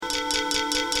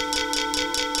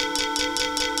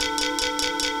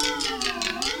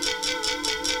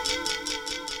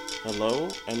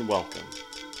and welcome.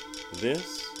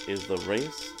 This is the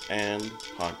Race and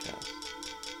Podcast,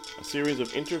 a series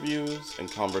of interviews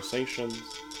and conversations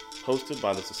hosted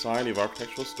by the Society of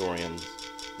Architectural Historians,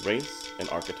 Race and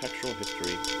Architectural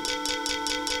History.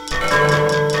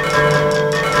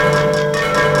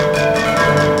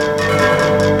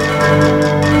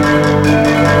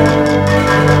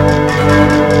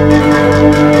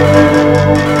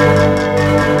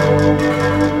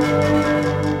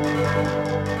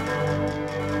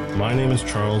 My name is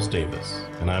Charles Davis,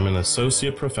 and I'm an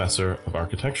Associate Professor of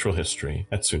Architectural History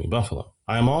at SUNY Buffalo.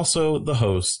 I am also the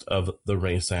host of the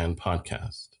Race and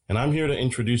Podcast, and I'm here to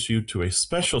introduce you to a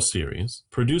special series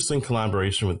produced in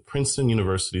collaboration with Princeton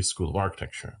University School of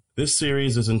Architecture. This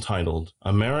series is entitled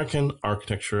American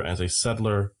Architecture as a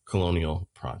Settler Colonial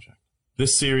Project.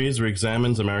 This series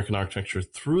re-examines American architecture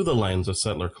through the lens of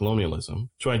settler colonialism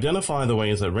to identify the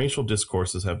ways that racial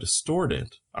discourses have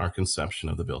distorted our conception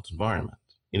of the built environment.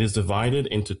 It is divided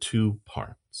into two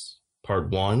parts. Part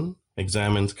 1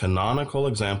 examines canonical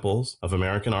examples of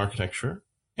American architecture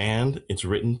and its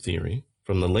written theory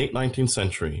from the late 19th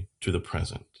century to the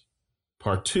present.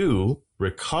 Part 2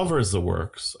 recovers the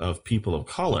works of people of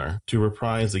color to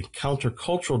reprise the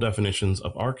countercultural definitions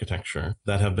of architecture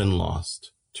that have been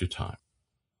lost to time.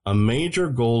 A major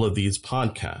goal of these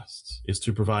podcasts is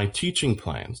to provide teaching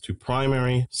plans to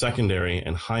primary, secondary,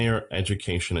 and higher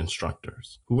education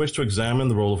instructors who wish to examine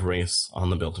the role of race on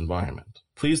the built environment.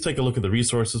 Please take a look at the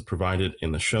resources provided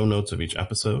in the show notes of each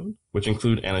episode, which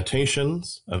include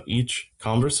annotations of each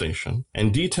conversation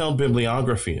and detailed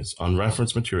bibliographies on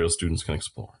reference materials students can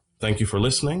explore. Thank you for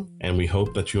listening, and we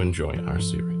hope that you enjoy our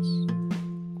series.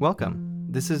 Welcome.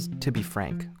 This is To Be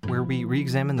Frank, where we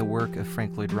re-examine the work of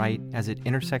Frank Lloyd Wright as it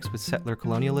intersects with settler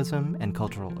colonialism and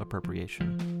cultural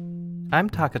appropriation. I'm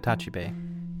Taka Tachibe.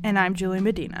 And I'm Julie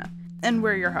Medina, and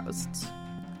we're your hosts.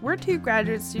 We're two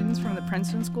graduate students from the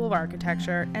Princeton School of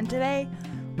Architecture, and today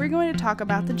we're going to talk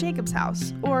about the Jacobs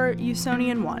House, or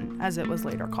Usonian I, as it was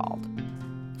later called.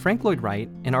 Frank Lloyd Wright,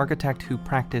 an architect who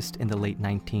practiced in the late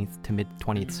 19th to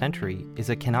mid-20th century,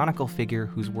 is a canonical figure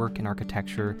whose work in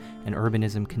architecture and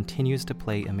urbanism continues to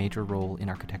play a major role in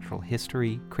architectural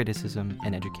history, criticism,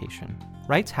 and education.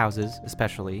 Wright's houses,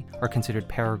 especially, are considered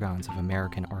paragons of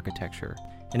American architecture,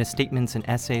 and his statements and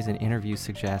essays and interviews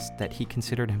suggest that he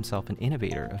considered himself an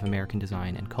innovator of American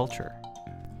design and culture.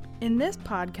 In this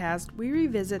podcast, we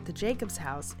revisit the Jacobs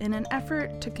House in an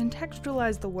effort to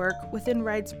contextualize the work within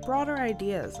Wright's broader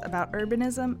ideas about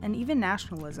urbanism and even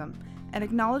nationalism, and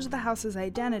acknowledge the house's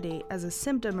identity as a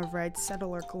symptom of Wright's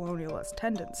settler colonialist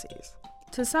tendencies.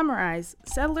 To summarize,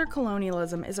 settler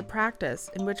colonialism is a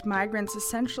practice in which migrants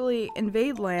essentially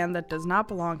invade land that does not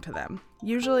belong to them,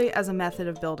 usually as a method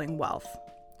of building wealth.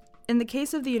 In the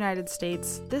case of the United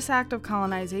States, this act of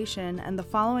colonization and the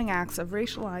following acts of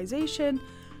racialization,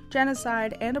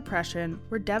 genocide, and oppression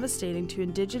were devastating to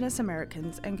indigenous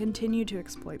Americans and continue to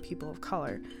exploit people of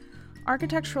color.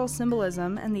 Architectural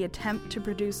symbolism and the attempt to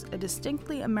produce a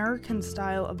distinctly American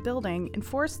style of building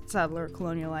enforced settler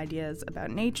colonial ideas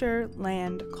about nature,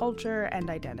 land, culture, and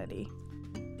identity.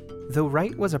 Though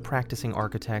Wright was a practicing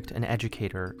architect and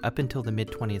educator up until the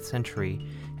mid-20th century,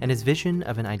 and his vision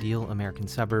of an ideal American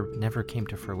suburb never came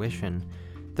to fruition,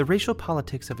 the racial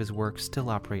politics of his work still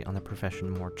operate on the profession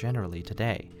more generally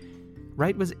today.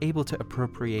 Wright was able to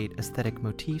appropriate aesthetic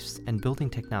motifs and building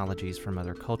technologies from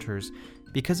other cultures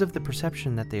because of the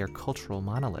perception that they are cultural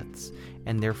monoliths,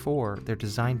 and therefore their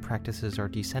design practices are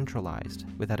decentralized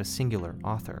without a singular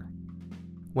author.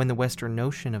 When the Western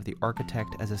notion of the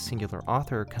architect as a singular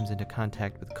author comes into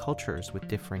contact with cultures with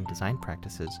differing design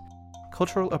practices,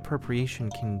 cultural appropriation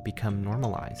can become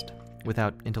normalized,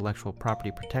 without intellectual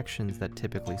property protections that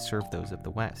typically serve those of the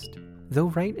West. Though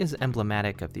Wright is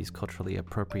emblematic of these culturally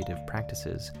appropriative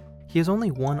practices, he is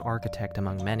only one architect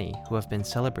among many who have been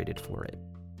celebrated for it.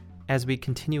 As we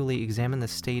continually examine the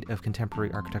state of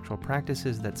contemporary architectural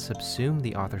practices that subsume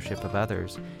the authorship of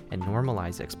others and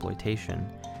normalize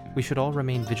exploitation, we should all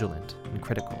remain vigilant and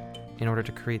critical in order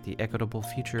to create the equitable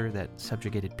future that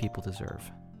subjugated people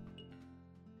deserve.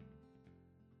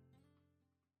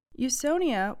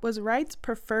 Usonia was Wright's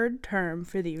preferred term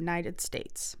for the United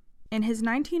States. In his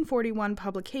 1941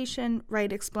 publication,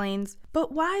 Wright explains,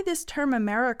 "But why this term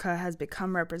America has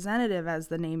become representative as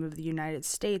the name of the United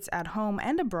States at home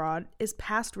and abroad is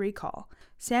past recall.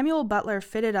 Samuel Butler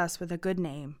fitted us with a good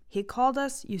name. He called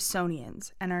us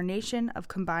Usonians, and our nation of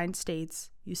combined states,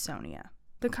 Usonia."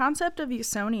 The concept of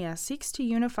Usonia seeks to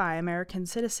unify American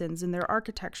citizens in their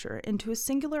architecture into a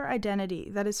singular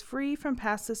identity that is free from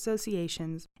past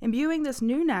associations, imbuing this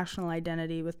new national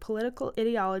identity with political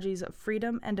ideologies of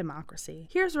freedom and democracy.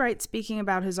 Here's Wright speaking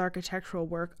about his architectural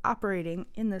work operating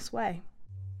in this way.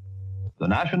 The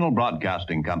National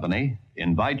Broadcasting Company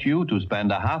invites you to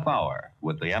spend a half hour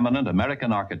with the eminent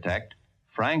American architect,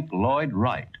 Frank Lloyd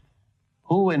Wright,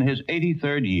 who in his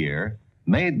 83rd year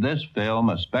made this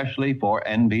film especially for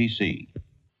NBC.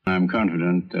 I'm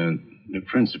confident that the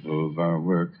principle of our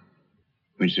work,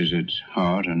 which is its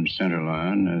heart and center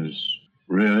line, is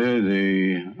really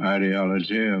the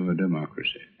ideology of a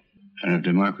democracy. And if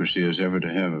democracy is ever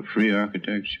to have a free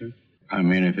architecture,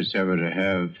 if it's ever to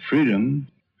have freedom,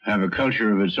 have a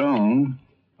culture of its own,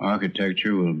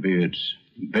 architecture will be its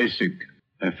basic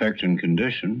effect and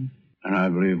condition, and I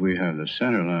believe we have the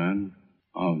center line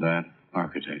of that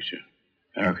architecture.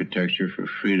 Architecture for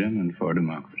freedom and for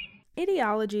democracy.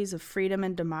 Ideologies of freedom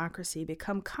and democracy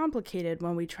become complicated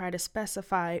when we try to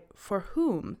specify for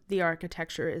whom the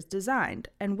architecture is designed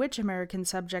and which American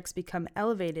subjects become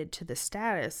elevated to the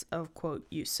status of, quote,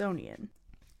 Usonian.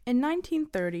 In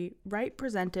 1930, Wright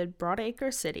presented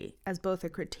Broadacre City as both a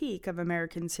critique of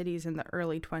American cities in the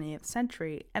early 20th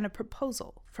century and a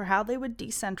proposal for how they would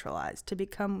decentralize to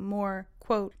become more,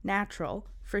 quote, natural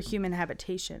for human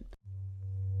habitation.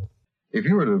 If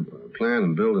you were to plan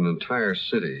and build an entire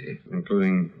city,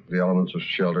 including the elements of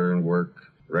shelter and work,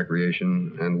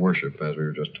 recreation, and worship, as we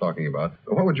were just talking about,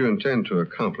 what would you intend to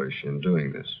accomplish in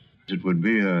doing this? It would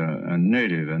be a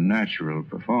native, a natural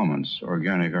performance.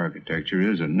 Organic architecture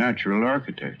is a natural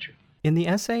architecture. In the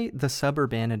essay, The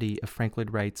Suburbanity of Frank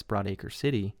Lloyd Wright's Broadacre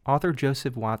City, author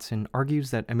Joseph Watson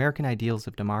argues that American ideals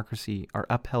of democracy are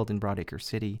upheld in Broadacre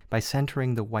City by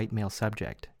centering the white male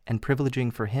subject and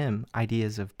privileging for him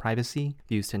ideas of privacy,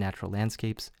 views to natural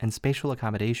landscapes, and spatial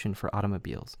accommodation for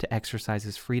automobiles to exercise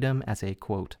his freedom as a,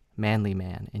 quote, manly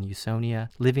man in Usonia,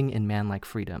 living in manlike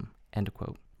freedom, end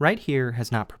quote. Wright here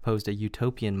has not proposed a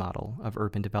utopian model of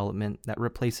urban development that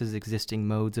replaces existing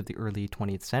modes of the early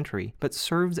 20th century, but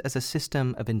serves as a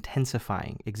system of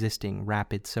intensifying existing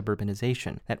rapid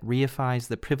suburbanization that reifies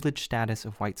the privileged status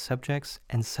of white subjects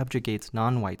and subjugates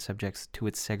non-white subjects to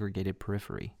its segregated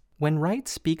periphery. When Wright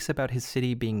speaks about his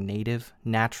city being native,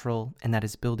 natural, and that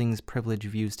his buildings privilege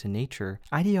views to nature,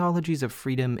 ideologies of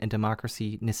freedom and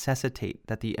democracy necessitate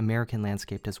that the American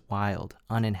landscape is wild,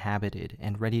 uninhabited,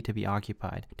 and ready to be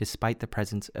occupied, despite the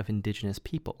presence of indigenous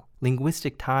people.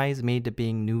 Linguistic ties made to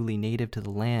being newly native to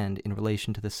the land in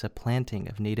relation to the supplanting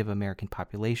of Native American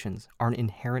populations are an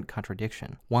inherent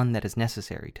contradiction, one that is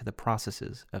necessary to the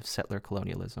processes of settler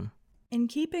colonialism. In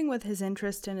keeping with his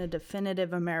interest in a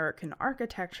definitive American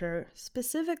architecture,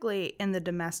 specifically in the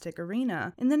domestic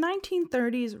arena, in the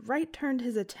 1930s, Wright turned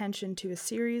his attention to a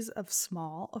series of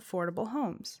small, affordable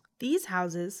homes. These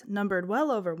houses, numbered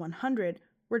well over 100,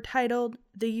 were titled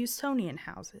the Usonian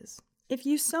houses. If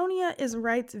Usonia is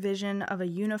Wright's vision of a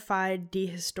unified,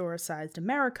 dehistoricized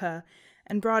America,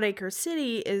 and Broadacre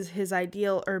City is his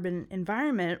ideal urban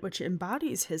environment which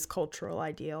embodies his cultural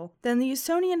ideal, then the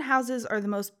Usonian houses are the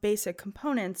most basic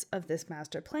components of this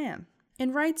master plan.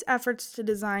 In Wright's efforts to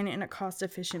design in a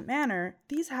cost-efficient manner,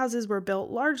 these houses were built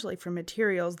largely from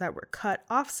materials that were cut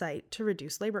off-site to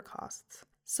reduce labor costs.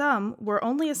 Some were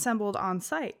only assembled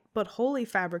on-site, but wholly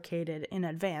fabricated in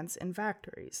advance in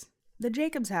factories. The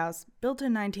Jacobs House, built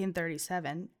in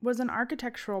 1937, was an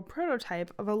architectural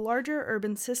prototype of a larger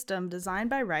urban system designed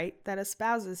by Wright that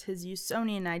espouses his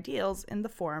Usonian ideals in the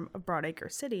form of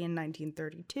Broadacre City in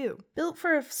 1932. Built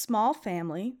for a small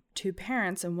family, 2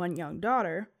 parents and 1 young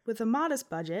daughter, with a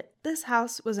modest budget, this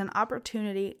house was an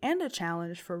opportunity and a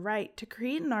challenge for Wright to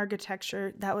create an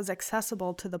architecture that was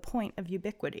accessible to the point of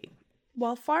ubiquity.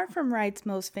 While far from Wright's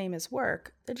most famous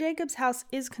work, the Jacobs House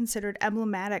is considered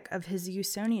emblematic of his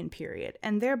Usonian period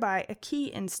and thereby a key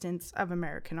instance of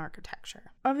American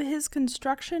architecture. Of his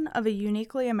construction of a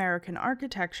uniquely American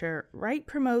architecture, Wright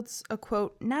promotes a,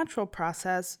 quote, natural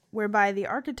process whereby the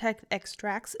architect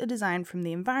extracts a design from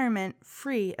the environment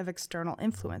free of external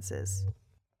influences.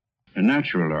 A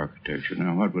natural architecture.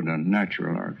 Now, what would a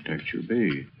natural architecture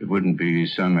be? It wouldn't be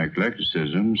some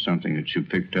eclecticism, something that you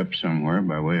picked up somewhere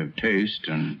by way of taste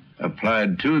and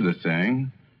applied to the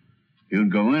thing.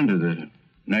 You'd go into the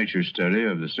nature study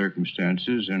of the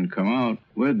circumstances and come out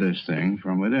with this thing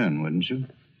from within, wouldn't you?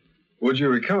 Would you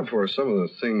recount for us some of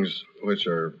the things which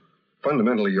are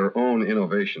fundamentally your own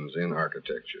innovations in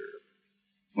architecture?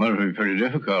 Well, it would be pretty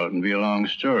difficult and be a long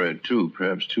story, too,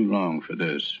 perhaps too long for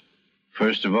this.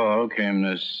 First of all came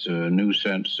this new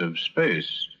sense of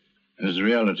space as the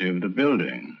reality of the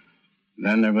building.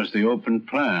 Then there was the open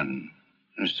plan,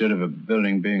 Instead of a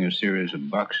building being a series of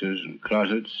boxes and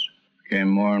closets, it became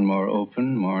more and more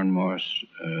open, more and more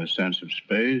sense of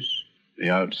space. The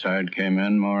outside came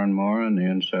in more and more, and the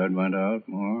inside went out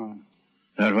more.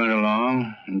 That went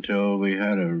along until we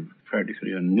had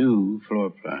practically a new floor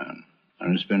plan,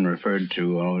 and it's been referred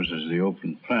to always as the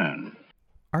open plan.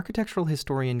 Architectural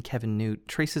historian Kevin Newt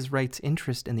traces Wright's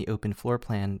interest in the open floor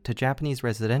plan to Japanese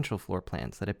residential floor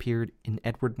plans that appeared in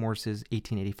Edward Morse's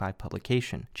 1885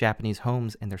 publication, Japanese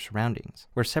Homes and Their Surroundings,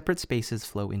 where separate spaces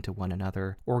flow into one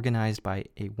another, organized by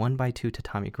a 1x2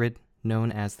 tatami grid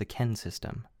known as the Ken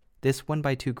system. This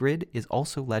 1x2 grid is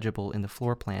also legible in the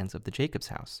floor plans of the Jacobs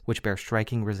House, which bear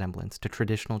striking resemblance to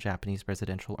traditional Japanese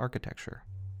residential architecture.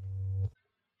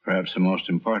 Perhaps the most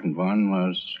important one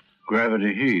was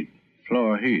gravity heat.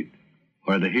 Floor heat,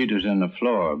 where the heat is in the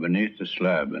floor beneath the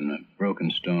slab in the broken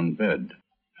stone bed.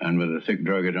 And with a thick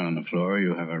drugget on the floor,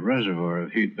 you have a reservoir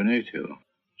of heat beneath you.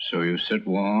 So you sit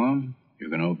warm, you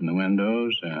can open the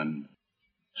windows and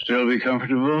still be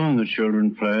comfortable, and the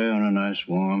children play on a nice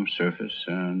warm surface,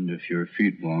 and if your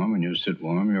feet warm and you sit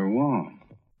warm, you're warm.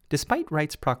 Despite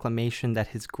Wright's proclamation that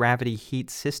his gravity heat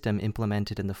system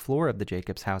implemented in the floor of the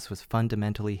Jacobs House was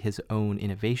fundamentally his own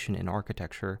innovation in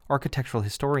architecture, architectural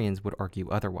historians would argue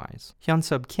otherwise.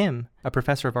 Hyun-Sub Kim, a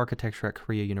professor of architecture at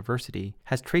Korea University,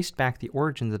 has traced back the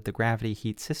origins of the gravity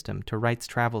heat system to Wright's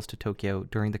travels to Tokyo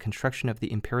during the construction of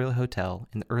the Imperial Hotel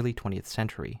in the early 20th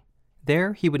century.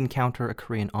 There, he would encounter a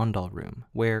Korean ondol room,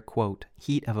 where, quote,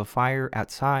 heat of a fire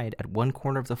outside at one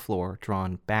corner of the floor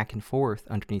drawn back and forth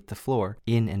underneath the floor,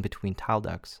 in and between tile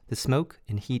ducts, the smoke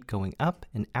and heat going up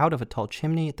and out of a tall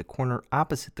chimney at the corner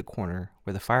opposite the corner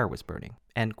where the fire was burning,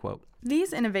 end quote.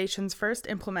 These innovations, first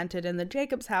implemented in the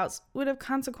Jacobs House, would have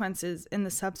consequences in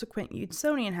the subsequent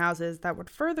Usonian houses that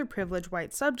would further privilege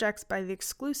white subjects by the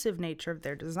exclusive nature of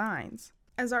their designs.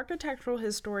 As architectural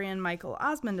historian Michael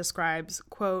Osmond describes,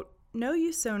 quote, no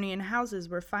Usonian houses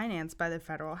were financed by the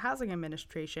Federal Housing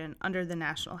Administration under the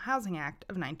National Housing Act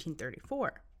of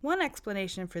 1934. One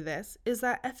explanation for this is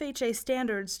that FHA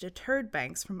standards deterred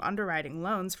banks from underwriting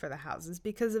loans for the houses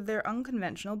because of their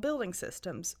unconventional building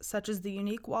systems, such as the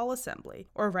unique wall assembly,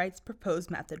 or Wright's proposed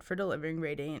method for delivering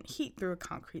radiant heat through a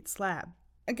concrete slab.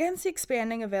 Against the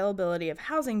expanding availability of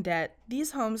housing debt,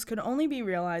 these homes could only be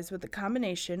realized with a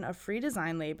combination of free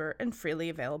design labor and freely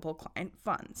available client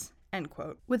funds. End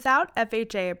quote. Without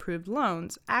FHA-approved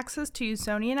loans, access to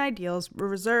Usonian ideals were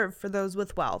reserved for those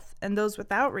with wealth, and those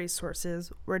without resources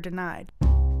were denied.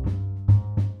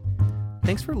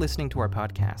 Thanks for listening to our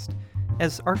podcast.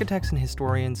 As architects and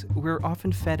historians, we're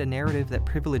often fed a narrative that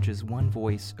privileges one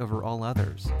voice over all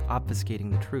others,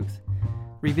 obfuscating the truth.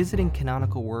 Revisiting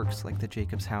canonical works like the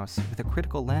Jacobs House with a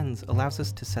critical lens allows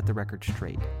us to set the record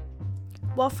straight.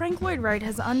 While Frank Lloyd Wright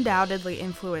has undoubtedly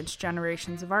influenced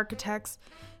generations of architects,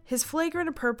 his flagrant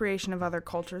appropriation of other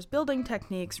cultures' building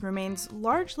techniques remains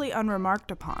largely unremarked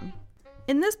upon.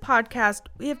 In this podcast,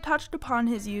 we have touched upon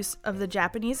his use of the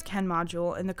Japanese Ken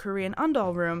module in the Korean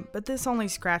ondol room, but this only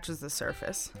scratches the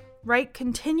surface. Wright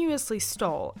continuously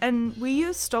stole, and we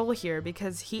use stole here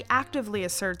because he actively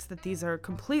asserts that these are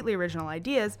completely original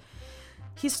ideas.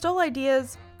 He stole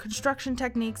ideas, construction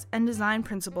techniques, and design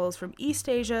principles from East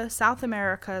Asia, South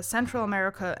America, Central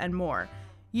America, and more,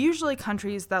 usually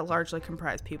countries that largely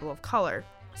comprise people of color.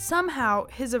 Somehow,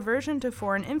 his aversion to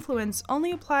foreign influence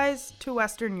only applies to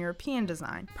Western European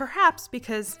design, perhaps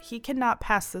because he cannot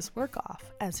pass this work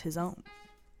off as his own.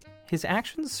 His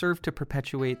actions served to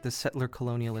perpetuate the settler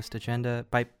colonialist agenda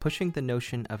by pushing the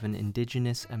notion of an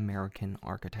indigenous American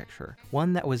architecture,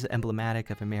 one that was emblematic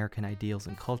of American ideals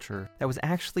and culture, that was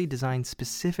actually designed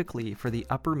specifically for the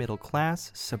upper middle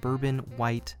class, suburban,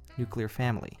 white, nuclear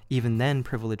family, even then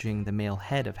privileging the male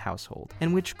head of household,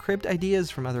 and which cribbed ideas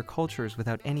from other cultures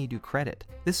without any due credit.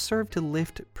 This served to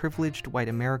lift privileged white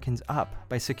Americans up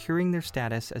by securing their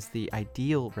status as the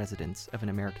ideal residents of an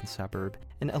American suburb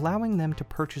and allowing them to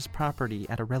purchase property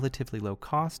at a relatively low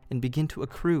cost and begin to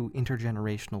accrue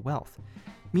intergenerational wealth.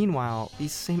 Meanwhile,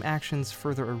 these same actions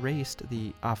further erased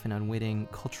the often unwitting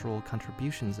cultural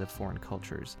contributions of foreign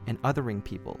cultures and othering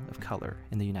people of color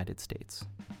in the United States.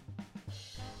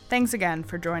 Thanks again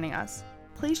for joining us.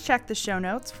 Please check the show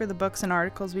notes for the books and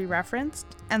articles we referenced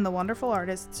and the wonderful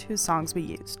artists whose songs we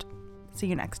used. See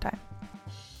you next time.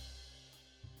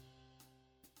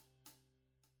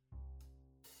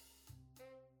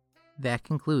 That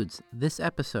concludes this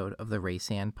episode of the Ray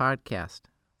Sand Podcast.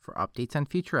 For updates on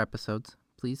future episodes,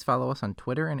 please follow us on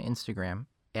Twitter and Instagram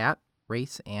at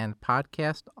Race and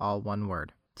Podcast, all one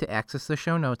word. To access the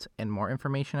show notes and more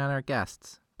information on our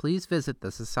guests, please visit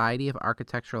the Society of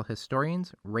Architectural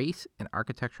Historians Race and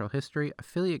Architectural History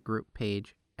affiliate group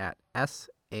page at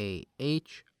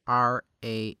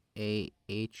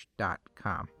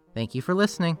SAHRAAH.com. Thank you for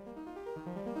listening.